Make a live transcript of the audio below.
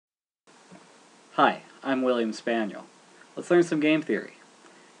Hi, I'm William Spaniel. Let's learn some game theory.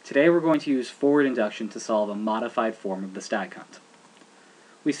 Today we're going to use forward induction to solve a modified form of the stag hunt.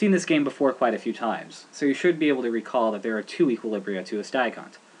 We've seen this game before quite a few times, so you should be able to recall that there are two equilibria to a stag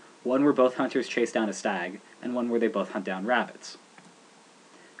hunt. One where both hunters chase down a stag, and one where they both hunt down rabbits.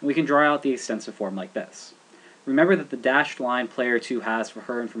 And we can draw out the extensive form like this. Remember that the dashed line player 2 has for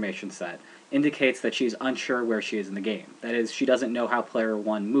her information set indicates that she's unsure where she is in the game. That is, she doesn't know how player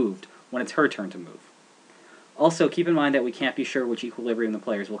 1 moved when it's her turn to move. Also, keep in mind that we can't be sure which equilibrium the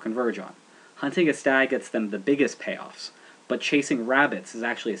players will converge on. Hunting a stag gets them the biggest payoffs, but chasing rabbits is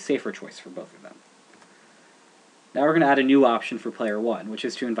actually a safer choice for both of them. Now we're going to add a new option for player 1, which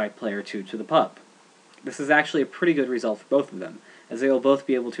is to invite player 2 to the pub. This is actually a pretty good result for both of them, as they will both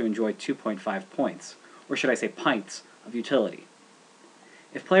be able to enjoy 2.5 points, or should I say pints, of utility.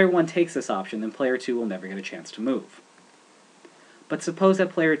 If player 1 takes this option, then player 2 will never get a chance to move. But suppose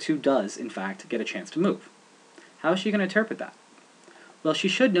that player 2 does, in fact, get a chance to move. How is she going to interpret that? Well, she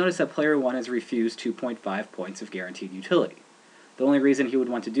should notice that player 1 has refused 2.5 points of guaranteed utility. The only reason he would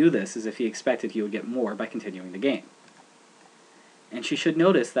want to do this is if he expected he would get more by continuing the game. And she should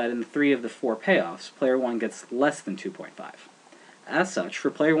notice that in 3 of the 4 payoffs, player 1 gets less than 2.5. As such, for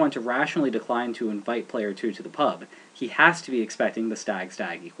player 1 to rationally decline to invite player 2 to the pub, he has to be expecting the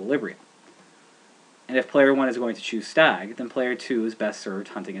stag-stag equilibrium. And if player 1 is going to choose stag, then player 2 is best served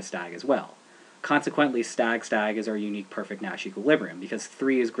hunting a stag as well. Consequently, stag-stag is our unique perfect Nash equilibrium, because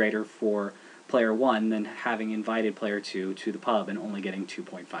 3 is greater for player 1 than having invited player 2 to the pub and only getting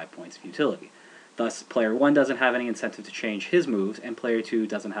 2.5 points of utility. Thus, player 1 doesn't have any incentive to change his moves, and player 2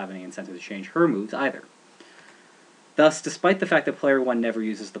 doesn't have any incentive to change her moves either. Thus, despite the fact that player 1 never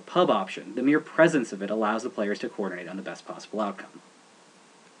uses the pub option, the mere presence of it allows the players to coordinate on the best possible outcome.